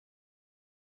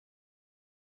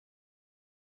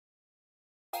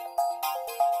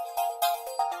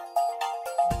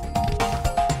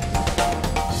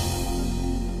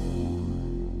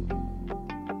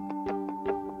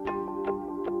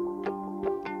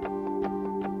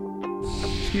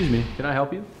Excuse me, can I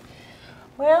help you?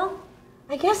 Well,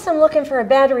 I guess I'm looking for a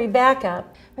battery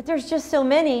backup, but there's just so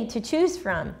many to choose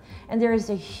from, and there is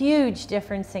a huge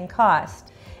difference in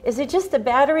cost. Is it just the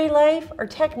battery life or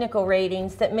technical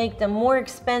ratings that make them more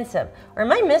expensive, or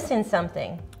am I missing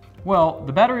something? Well,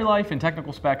 the battery life and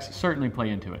technical specs certainly play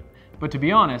into it. But to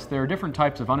be honest, there are different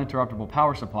types of uninterruptible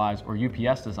power supplies or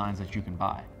UPS designs that you can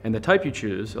buy. And the type you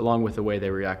choose, along with the way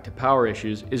they react to power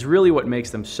issues, is really what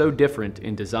makes them so different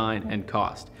in design and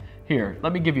cost. Here,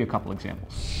 let me give you a couple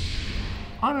examples.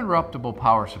 Uninterruptible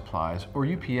power supplies, or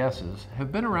UPSs,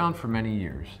 have been around for many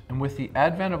years, and with the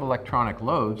advent of electronic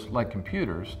loads, like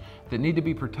computers, that need to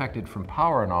be protected from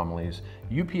power anomalies,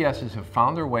 UPSs have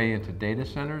found their way into data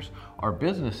centers, our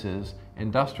businesses,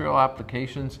 industrial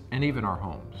applications, and even our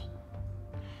homes.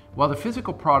 While the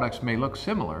physical products may look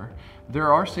similar,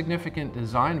 there are significant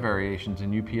design variations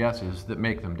in UPSs that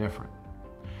make them different.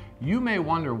 You may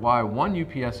wonder why one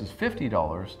UPS is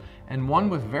 $50 and one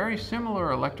with very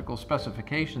similar electrical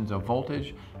specifications of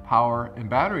voltage, power, and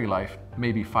battery life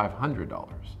may be $500.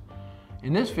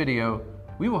 In this video,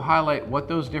 we will highlight what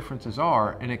those differences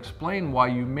are and explain why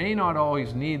you may not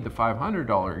always need the $500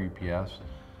 UPS,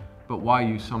 but why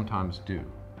you sometimes do.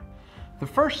 The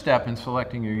first step in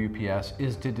selecting your UPS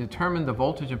is to determine the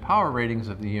voltage and power ratings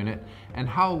of the unit and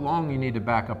how long you need to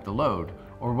back up the load,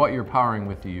 or what you're powering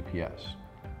with the UPS.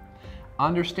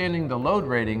 Understanding the load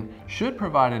rating should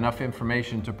provide enough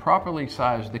information to properly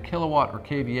size the kilowatt or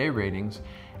kVA ratings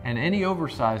and any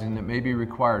oversizing that may be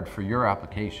required for your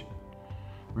application.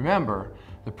 Remember,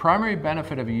 the primary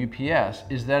benefit of a UPS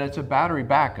is that it's a battery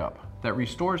backup that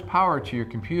restores power to your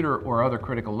computer or other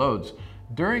critical loads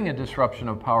during a disruption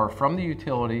of power from the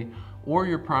utility or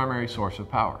your primary source of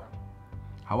power.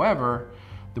 However,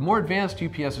 the more advanced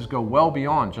UPSs go well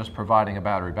beyond just providing a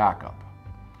battery backup.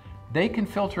 They can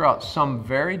filter out some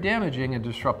very damaging and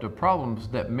disruptive problems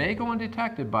that may go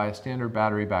undetected by a standard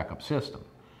battery backup system.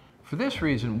 For this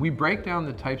reason, we break down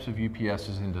the types of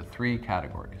UPSs into three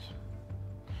categories.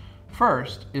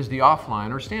 First is the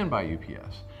offline or standby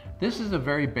UPS. This is a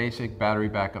very basic battery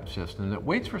backup system that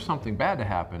waits for something bad to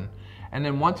happen, and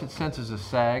then once it senses a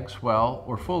sag, swell,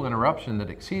 or full interruption that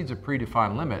exceeds a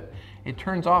predefined limit, it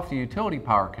turns off the utility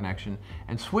power connection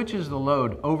and switches the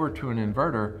load over to an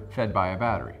inverter fed by a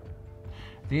battery.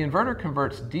 The inverter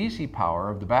converts DC power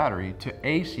of the battery to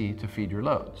AC to feed your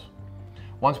loads.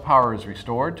 Once power is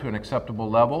restored to an acceptable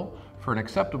level for an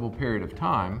acceptable period of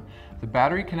time, the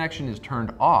battery connection is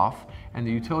turned off and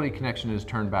the utility connection is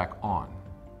turned back on.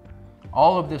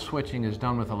 All of this switching is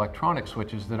done with electronic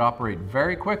switches that operate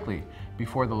very quickly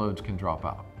before the loads can drop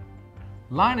out.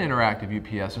 Line interactive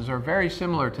UPSs are very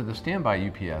similar to the standby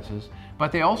UPSs,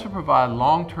 but they also provide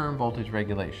long-term voltage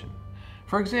regulation.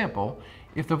 For example,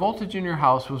 if the voltage in your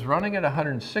house was running at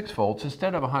 106 volts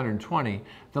instead of 120,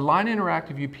 the line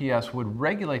interactive UPS would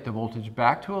regulate the voltage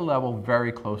back to a level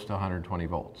very close to 120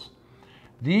 volts.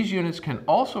 These units can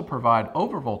also provide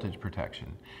overvoltage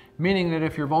protection, meaning that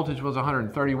if your voltage was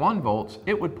 131 volts,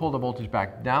 it would pull the voltage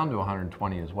back down to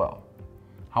 120 as well.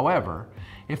 However,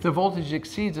 if the voltage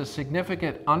exceeds a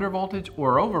significant undervoltage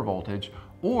or overvoltage,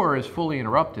 or is fully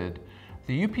interrupted,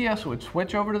 the UPS would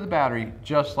switch over to the battery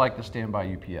just like the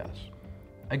standby UPS.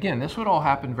 Again, this would all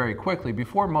happen very quickly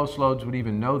before most loads would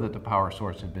even know that the power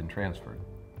source had been transferred.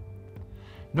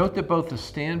 Note that both the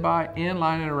standby and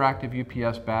line interactive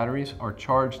UPS batteries are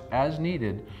charged as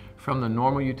needed from the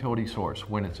normal utility source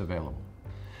when it's available.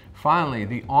 Finally,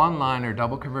 the online or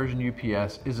double conversion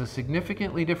UPS is a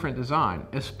significantly different design,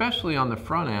 especially on the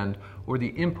front end or the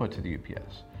input to the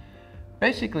UPS.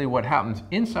 Basically, what happens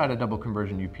inside a double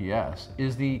conversion UPS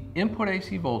is the input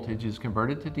AC voltage is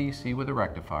converted to DC with a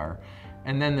rectifier,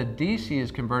 and then the DC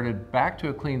is converted back to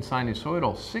a clean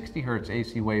sinusoidal 60 Hz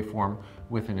AC waveform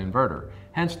with an inverter,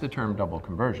 hence the term double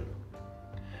conversion.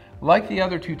 Like the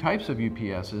other two types of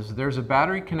UPSs, there's a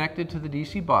battery connected to the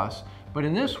DC bus, but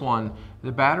in this one,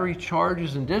 the battery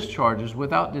charges and discharges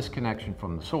without disconnection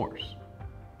from the source.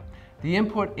 The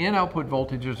input and output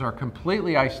voltages are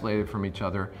completely isolated from each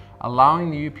other,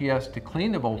 allowing the UPS to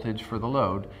clean the voltage for the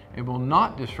load and will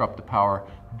not disrupt the power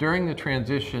during the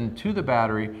transition to the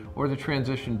battery or the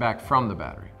transition back from the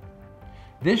battery.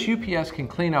 This UPS can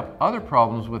clean up other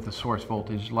problems with the source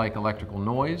voltage like electrical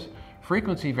noise,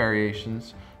 frequency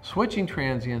variations, switching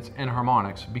transients, and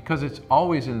harmonics because it's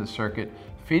always in the circuit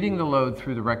feeding the load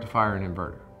through the rectifier and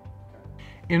inverter.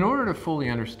 In order to fully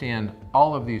understand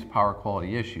all of these power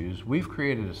quality issues, we've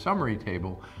created a summary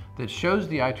table that shows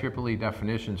the IEEE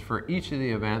definitions for each of the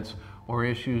events or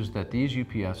issues that these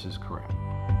UPSs correct.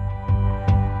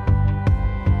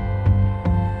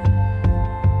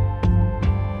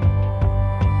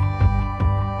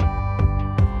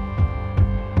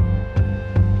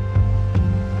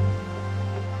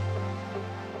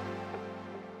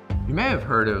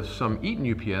 heard of some Eaton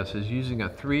UPSs using a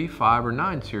 3, 5, or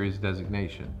 9 series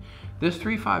designation. This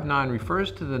 359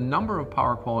 refers to the number of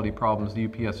power quality problems the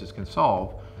UPSs can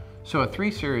solve. So a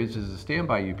 3 series is a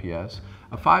standby UPS,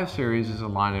 a 5 series is a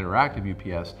line interactive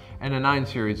UPS, and a 9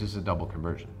 series is a double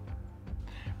conversion.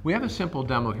 We have a simple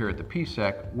demo here at the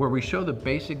PSEC where we show the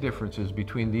basic differences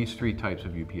between these 3 types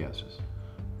of UPSs.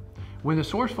 When the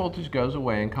source voltage goes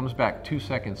away and comes back 2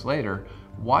 seconds later,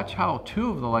 watch how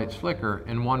 2 of the lights flicker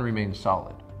and 1 remains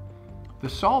solid. The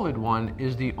solid one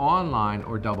is the online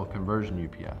or double conversion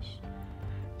UPS.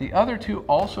 The other 2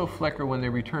 also flicker when they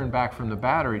return back from the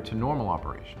battery to normal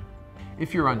operation.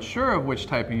 If you're unsure of which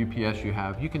type of UPS you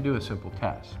have, you can do a simple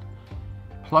test.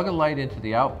 Plug a light into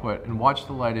the output and watch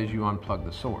the light as you unplug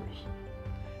the source.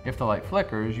 If the light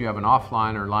flickers, you have an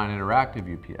offline or line interactive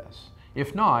UPS.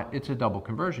 If not, it's a double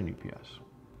conversion UPS.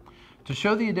 To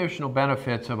show the additional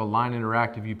benefits of a line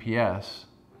interactive UPS,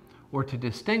 or to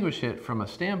distinguish it from a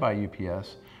standby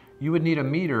UPS, you would need a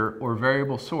meter or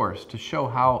variable source to show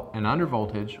how an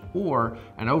undervoltage or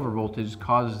an overvoltage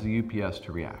causes the UPS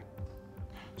to react.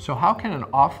 So how can an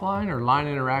offline or line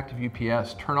interactive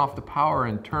UPS turn off the power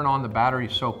and turn on the battery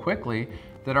so quickly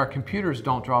that our computers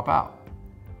don't drop out?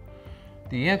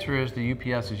 The answer is the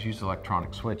UPSs use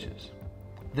electronic switches.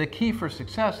 The key for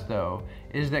success, though,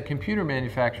 is that computer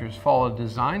manufacturers follow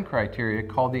design criteria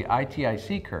called the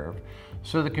ITIC curve,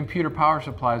 so the computer power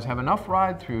supplies have enough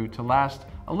ride-through to last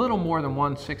a little more than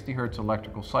 1 60 Hz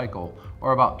electrical cycle,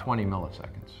 or about 20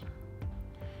 milliseconds.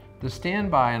 The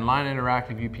standby and line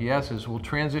interactive UPSs will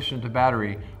transition to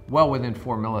battery well within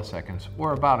 4 milliseconds,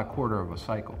 or about 1/4 of a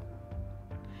cycle.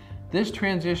 This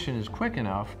transition is quick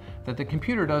enough that the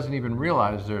computer doesn't even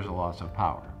realize there's a loss of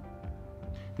power.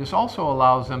 This also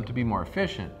allows them to be more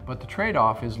efficient, but the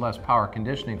trade-off is less power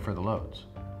conditioning for the loads.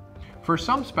 For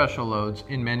some special loads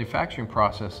in manufacturing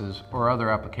processes or other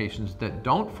applications that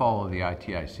don't follow the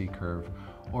ITIC curve,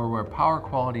 or where power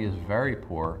quality is very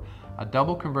poor, a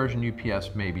double conversion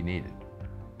UPS may be needed.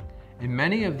 In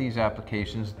many of these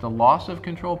applications, the loss of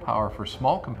control power for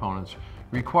small components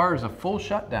requires a full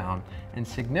shutdown and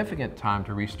significant time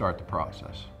to restart the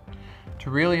process. To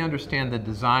really understand the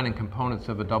design and components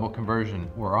of a double conversion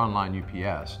or online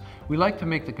UPS, we like to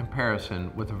make the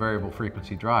comparison with a variable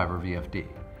frequency drive, or VFD.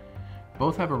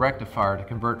 Both have a rectifier to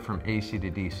convert from AC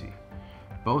to DC.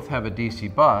 Both have a DC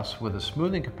bus with a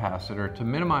smoothing capacitor to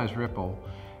minimize ripple,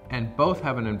 and both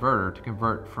have an inverter to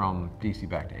convert from DC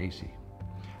back to AC.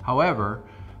 However,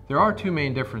 there are 2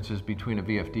 main differences between a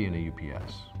VFD and a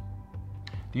UPS.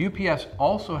 The UPS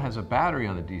also has a battery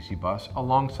on the DC bus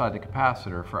alongside the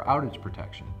capacitor for outage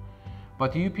protection,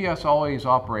 but the UPS always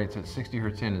operates at 60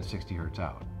 Hz in and 60 Hz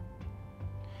out.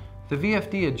 The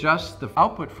VFD adjusts the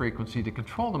output frequency to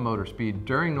control the motor speed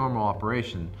during normal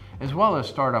operation, as well as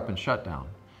startup and shutdown.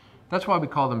 That's why we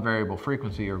call them variable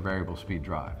frequency or variable speed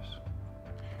drives.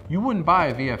 You wouldn't buy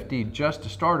a VFD just to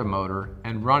start a motor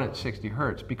and run at 60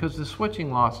 Hz because the switching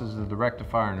losses of the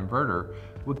rectifier and inverter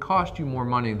would cost you more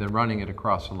money than running it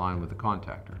across the line with the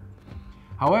contactor.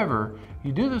 However,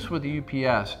 you do this with the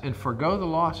UPS and forego the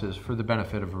losses for the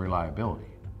benefit of reliability.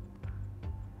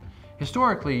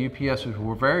 Historically, UPSs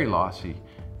were very lossy,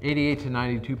 88 to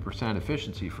 92%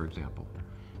 efficiency, for example.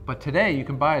 But today, you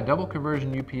can buy a double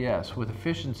conversion UPS with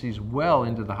efficiencies well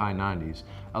into the high 90s,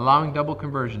 allowing double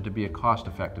conversion to be a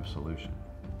cost-effective solution.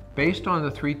 Based on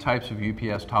the 3 types of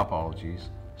UPS topologies,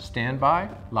 standby,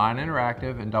 line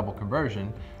interactive, and double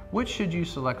conversion, which should you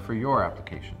select for your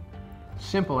application? The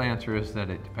simple answer is that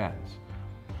it depends.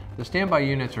 The standby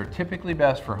units are typically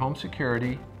best for home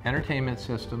security, entertainment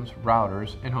systems,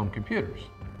 routers, and home computers.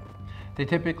 They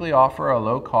typically offer a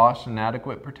low cost and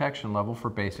adequate protection level for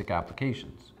basic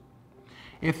applications.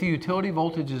 If the utility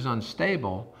voltage is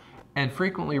unstable and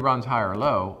frequently runs high or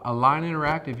low, a line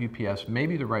interactive UPS may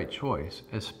be the right choice,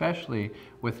 especially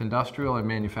with industrial and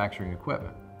manufacturing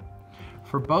equipment.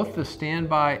 For both the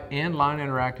standby and line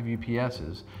interactive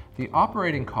UPSs, the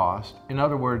operating cost, in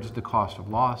other words, the cost of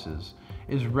losses,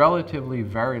 is relatively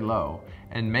very low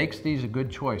and makes these a good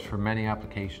choice for many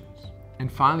applications.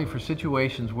 And finally, for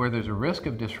situations where there's a risk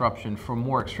of disruption from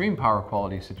more extreme power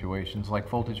quality situations like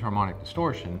voltage harmonic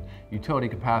distortion, utility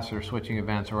capacitor switching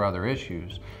events, or other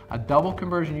issues, a double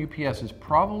conversion UPS is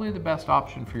probably the best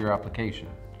option for your application.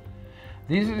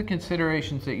 These are the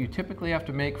considerations that you typically have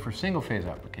to make for single-phase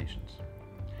applications.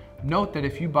 Note that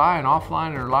if you buy an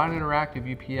offline or line interactive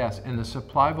UPS and the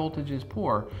supply voltage is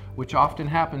poor, which often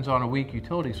happens on a weak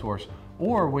utility source,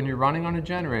 or when you're running on a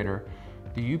generator,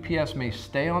 the UPS may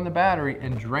stay on the battery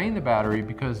and drain the battery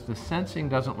because the sensing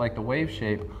doesn't like the wave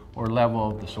shape or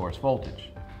level of the source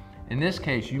voltage. In this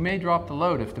case, you may drop the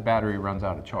load if the battery runs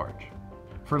out of charge.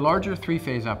 For larger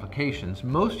three-phase applications,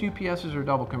 most UPSs are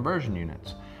double conversion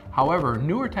units. However,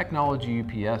 newer technology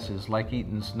UPSs like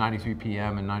Eaton's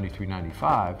 93PM and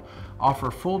 9395 offer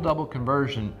full double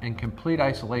conversion and complete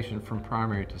isolation from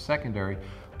primary to secondary,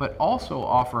 but also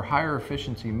offer higher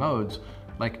efficiency modes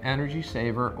like energy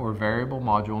saver or variable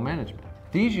module management.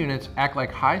 These units act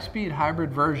like high-speed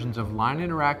hybrid versions of line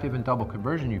interactive and double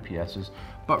conversion UPSs,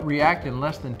 but react in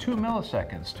less than 2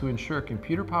 milliseconds to ensure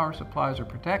computer power supplies are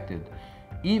protected,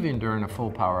 even during a full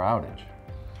power outage.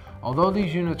 Although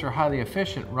these units are highly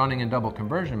efficient running in double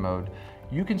conversion mode,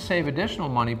 you can save additional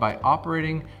money by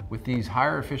operating with these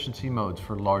higher efficiency modes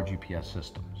for large UPS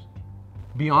systems.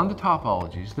 Beyond the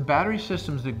topologies, the battery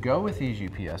systems that go with these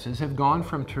UPSs have gone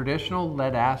from traditional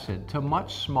lead acid to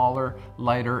much smaller,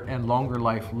 lighter, and longer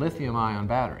life lithium-ion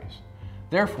batteries.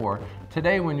 Therefore,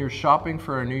 today when you're shopping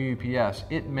for a new UPS,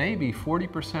 it may be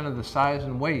 40% of the size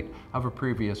and weight of a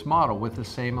previous model with the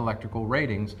same electrical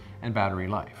ratings and battery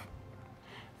life.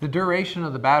 The duration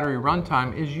of the battery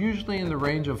runtime is usually in the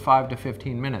range of 5 to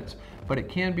 15 minutes, but it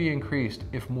can be increased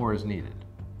if more is needed.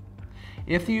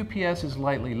 If the UPS is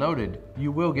lightly loaded,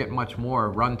 you will get much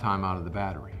more runtime out of the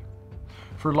battery.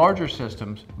 For larger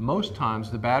systems, most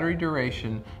times the battery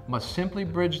duration must simply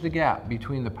bridge the gap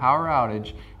between the power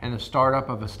outage and the startup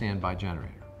of a standby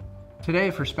generator. Today,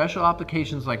 for special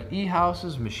applications like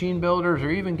e-houses, machine builders,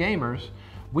 or even gamers,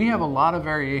 we have a lot of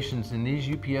variations in these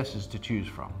UPSs to choose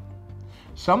from.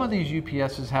 Some of these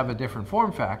UPSs have a different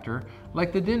form factor,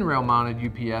 like the DIN rail mounted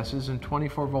UPSs and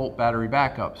 24-volt battery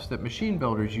backups that machine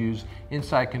builders use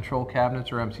inside control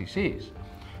cabinets or MCCs.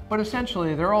 But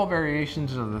essentially, they're all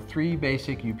variations of the 3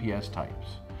 basic UPS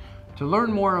types. To learn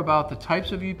more about the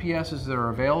types of UPSs that are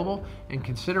available and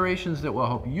considerations that will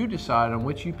help you decide on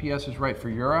which UPS is right for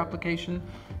your application,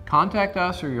 contact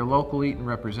us or your local Eaton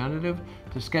representative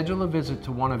to schedule a visit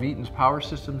to one of Eaton's Power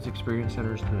Systems Experience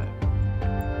Centers today.